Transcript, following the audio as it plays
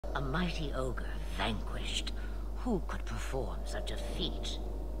A mighty ogre vanquished. Who could perform such a feat?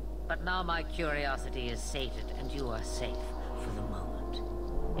 But now my curiosity is sated, and you are safe for the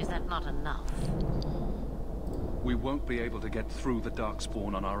moment. Is that not enough? We won't be able to get through the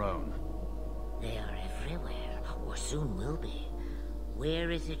Darkspawn on our own. They are everywhere, or soon will be.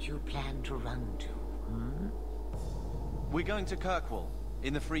 Where is it you plan to run to, hmm? We're going to Kirkwall,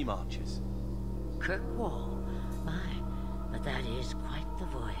 in the Free Marches. Kirkwall? My, but that is quite the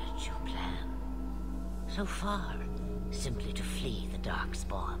voyage you plan. So far, simply to flee the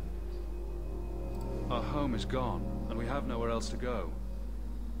Darkspawn. Our home is gone, and we have nowhere else to go.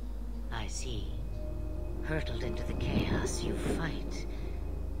 I see. Hurtled into the chaos, you fight,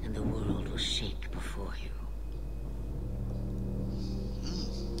 and the world will shake before you.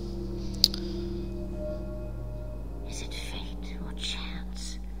 Is it fate or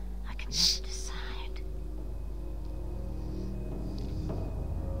chance? I can never decide.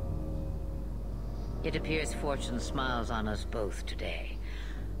 It appears fortune smiles on us both today.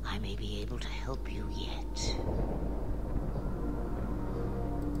 I may be able to help you yet.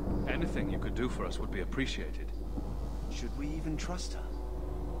 Anything you could do for us would be appreciated. Should we even trust her?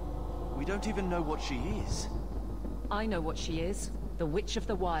 We don't even know what she is. I know what she is. The Witch of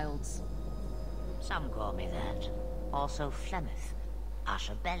the Wilds. Some call me that. Also Flemeth,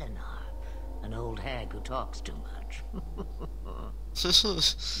 Asha Belinar, an old hag who talks too much.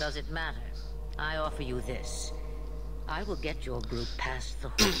 Does it matter? I offer you this. I will get your group past the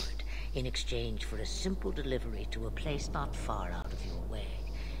Horde in exchange for a simple delivery to a place not far out of your way.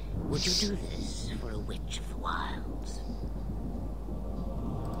 Would you do this for a Witch of the Wilds?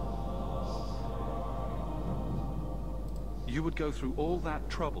 You would go through all that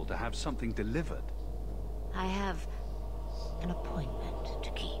trouble to have something delivered? I have an appointment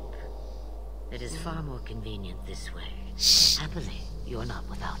to keep. It is far more convenient this way. Happily, you're not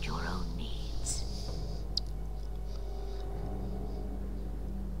without your own needs.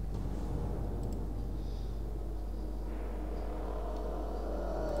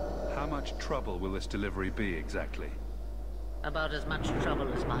 How much trouble will this delivery be exactly? About as much trouble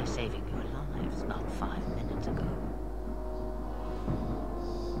as my saving your lives not 5 minutes ago.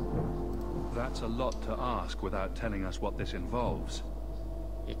 That's a lot to ask without telling us what this involves.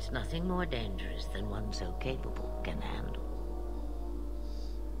 It's nothing more dangerous than one so capable can handle.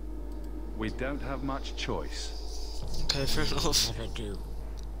 We don't have much choice. Okay, fair enough. Never do.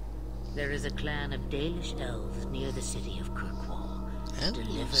 There is a clan of Dalish elves near the city of Kirkwall.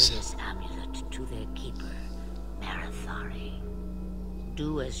 Deliver this amulet to their keeper, Marathari.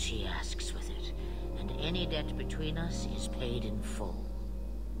 Do as she asks with it, and any debt between us is paid in full.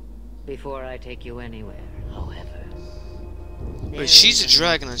 Before I take you anywhere, however. Wait, she's a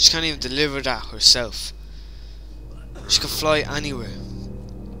dragon and she can't even deliver that herself. She can fly anywhere.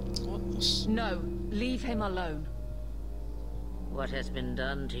 What? No, leave him alone. What has been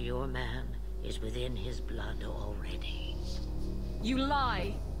done to your man is within his blood already. You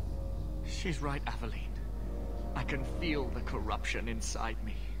lie! She's right, Aveline. I can feel the corruption inside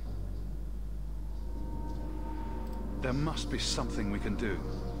me. There must be something we can do.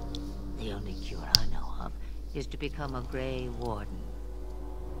 The only cure I know of is to become a Grey Warden.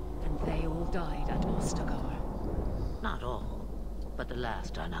 And they all died at Ostagar. Not all, but the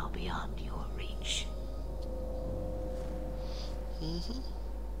last are now beyond your reach.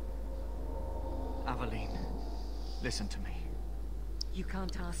 Aveline, listen to me. You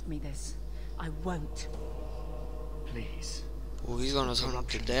can't ask me this. I won't. Please. Oh, he's gonna turn up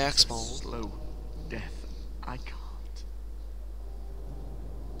the Darkspawn. Slow death. I can't.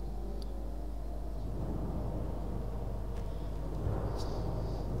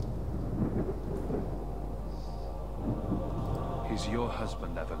 He's your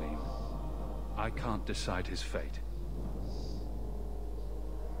husband, Aveline. I can't decide his fate.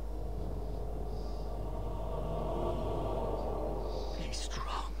 Be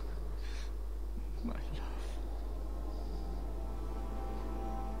strong, my love.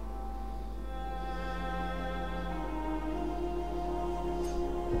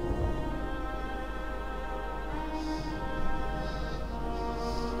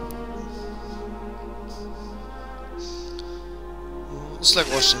 It's like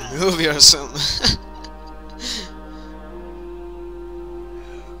watching a movie or something.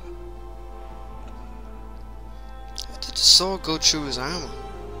 How did the sword go through his armor?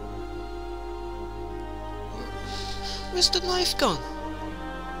 Where's the knife gone?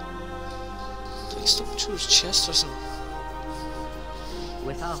 Did he stuck it through his chest or something?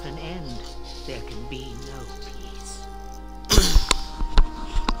 Without an end, there can be no peace.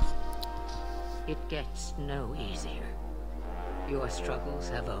 It gets no easier. Your struggles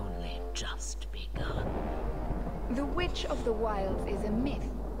have only just begun. The Witch of the Wilds is a myth.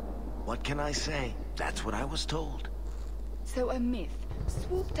 What can I say? That's what I was told. So a myth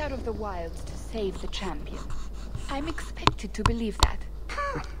swooped out of the wilds to save the champion. I'm expected to believe that.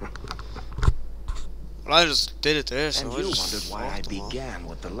 Well, I just did it there, so And I you just wondered why I fought them all. began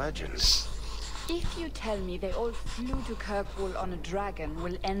with the legend. If you tell me they all flew to Kirkwall on a dragon,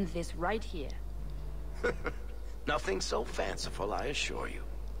 we'll end this right here. Nothing so fanciful, I assure you.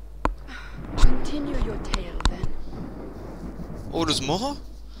 Continue your tale, then. Oh, there's more?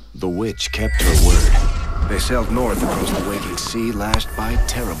 The witch kept her word. They sailed north across the waking sea, lashed by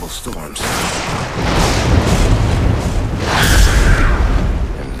terrible storms.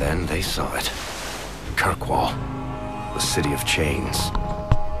 And then they saw it. Kirkwall, the city of chains.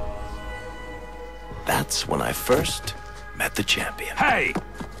 That's when I first met the champion. Hey!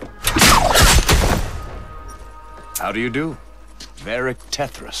 How do you do? Varric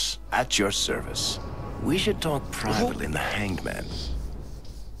Tethras, at your service. We should talk privately in the Hanged Man.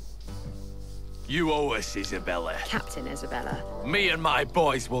 You owe us, Isabella. Captain Isabella. Me and my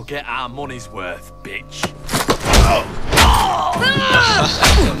boys will get our money's worth, bitch.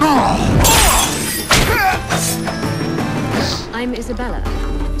 I'm Isabella.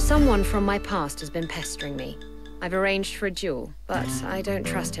 Someone from my past has been pestering me. I've arranged for a duel, but I don't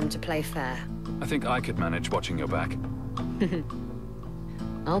trust him to play fair. I think I could manage watching your back.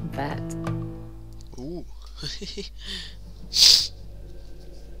 I'll bet. Ooh.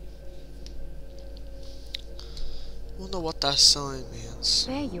 Wonder what that sign means.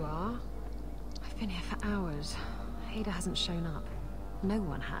 There you are. I've been here for hours. Ada hasn't shown up. No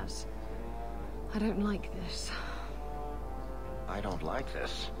one has. I don't like this. I don't like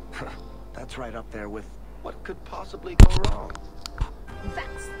this. That's right up there with what could possibly go wrong.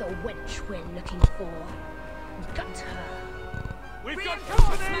 That's the wench we're looking for. Got her. We've got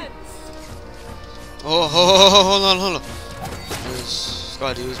company! Oh, hold on. Use,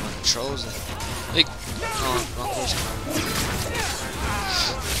 gotta use my controls then. Hey, oh, wrong person.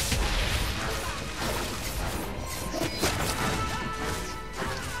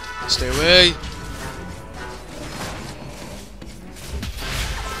 Stay away.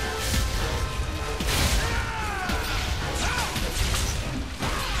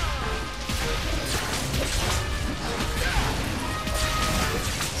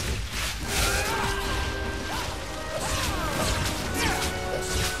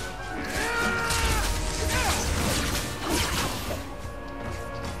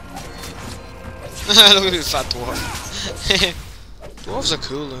 Look at this fat dwarf. Dwarves are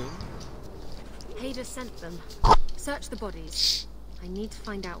cool though. Ada sent them. Search the bodies. I need to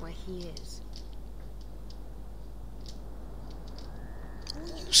find out where he is.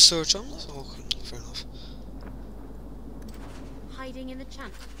 You search on this? Oh, fair enough. Hiding in the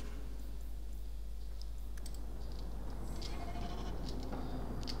channel.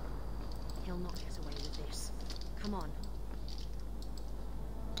 He'll not get away with this. Come on.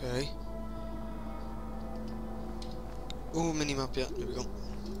 Okay. Oh, minimap, yeah, there we go.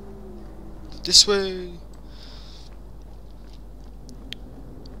 This way!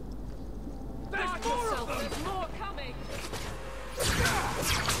 Back yourself, there's more coming!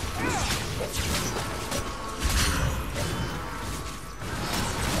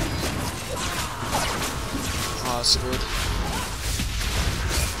 Oh, that's good.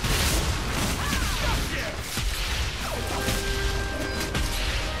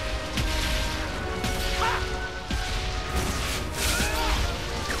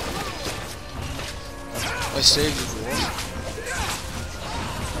 I saved you, dwarf.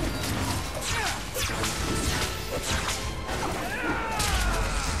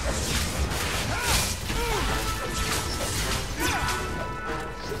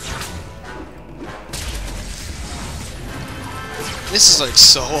 This is like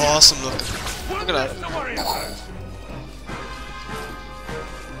so awesome looking. Look at that.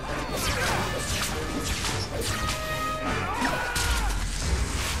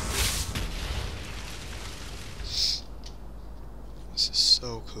 This is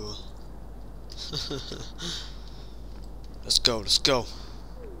so cool. Let's go, let's go.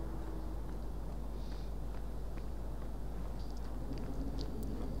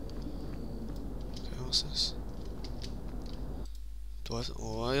 Okay, what's this? Do I have to,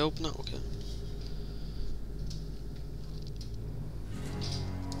 oh, I open it? Okay.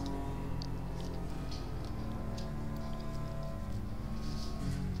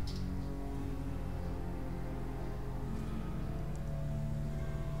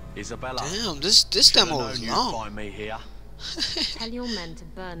 Isabella. Damn, this demo is long. Find me here. Tell your men to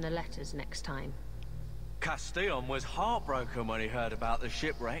burn the letters next time. Castillon was heartbroken when he heard about the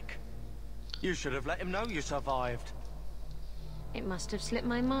shipwreck. You should have let him know you survived. It must have slipped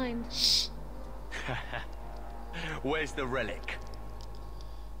my mind. Where's the relic?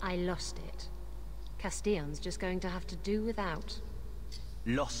 I lost it. Castillon's just going to have to do without.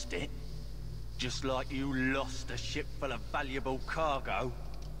 Lost it? Just like you lost a ship full of valuable cargo?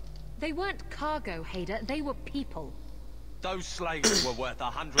 They weren't cargo, Hader. They were people. Those slaves were worth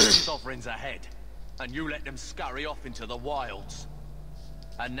 100 sovereigns a head, and you let them scurry off into the wilds.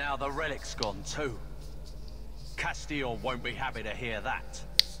 And now the relic's gone too. Castillon won't be happy to hear that.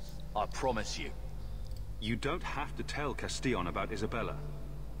 I promise you. You don't have to tell Castillon about Isabella.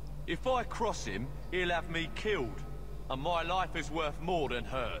 If I cross him, he'll have me killed. And my life is worth more than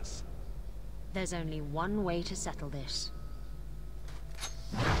hers. There's only one way to settle this.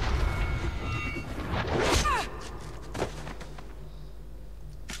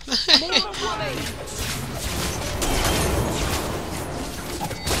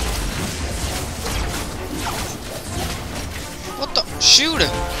 What the? Shoot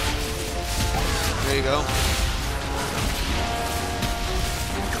it! There you go.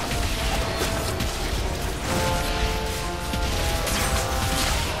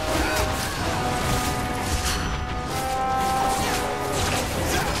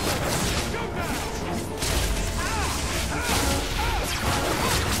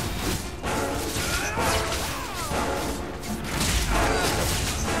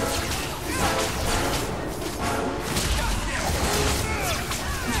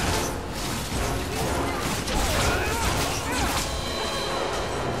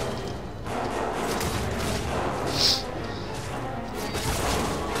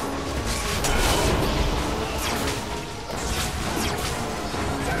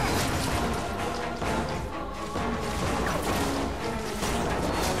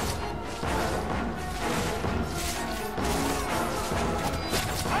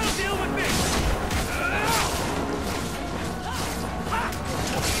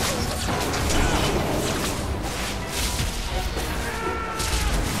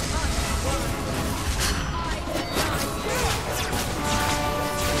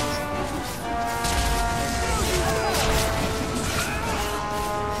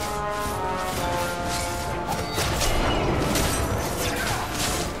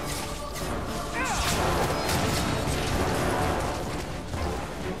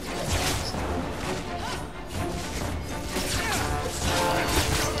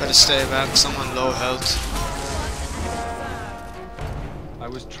 Better stay back, someone low health. I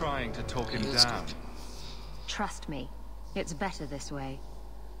was trying to talk him down. Trust me, it's better this way.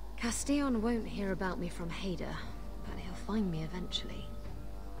 Castillon won't hear about me from Hader, but he'll find me eventually.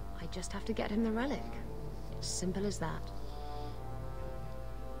 I just have to get him the relic. It's simple as that.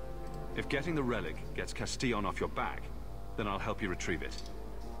 If getting the relic gets Castillon off your back, then I'll help you retrieve it.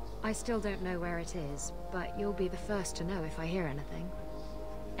 I still don't know where it is, but you'll be the first to know if I hear anything.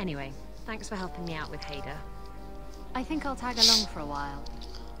 Anyway, thanks for helping me out with Hader. I think I'll tag along for a while.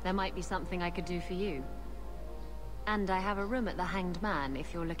 There might be something I could do for you. And I have a room at the Hanged Man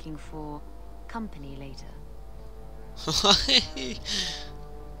if you're looking for company later.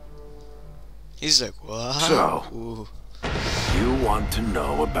 He's like, what? So, ooh. You want to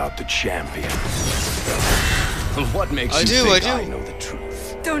know about the champion? What makes you think I know the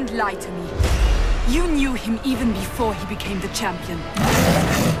truth? Don't lie to me. You knew him even before he became the champion.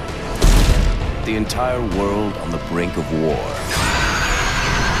 The entire world on the brink of war.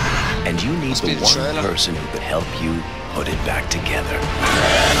 And you need the one person who could help you put it back together.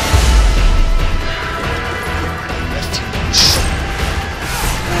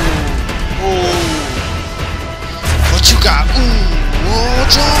 What you got? Ooh, oh,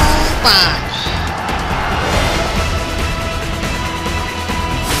 jump back.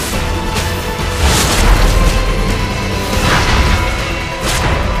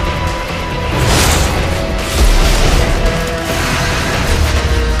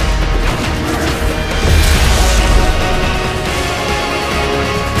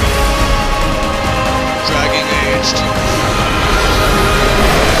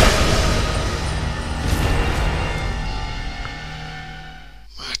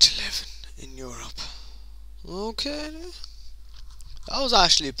 March 11 in Europe. Okay, that was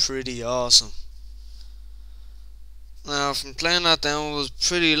actually pretty awesome. Now, from playing that down, it was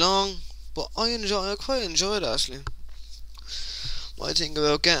pretty long, but I quite enjoyed it actually. Might think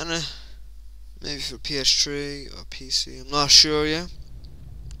about getting it, maybe for PS3 or PC. I'm not sure yet.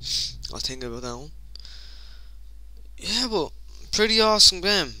 I'll think about that one. Yeah, but pretty awesome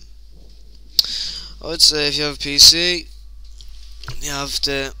game. I would say if you have a PC, you have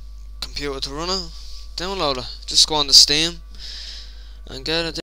the computer to run it, download it. Just go on to Steam and get it.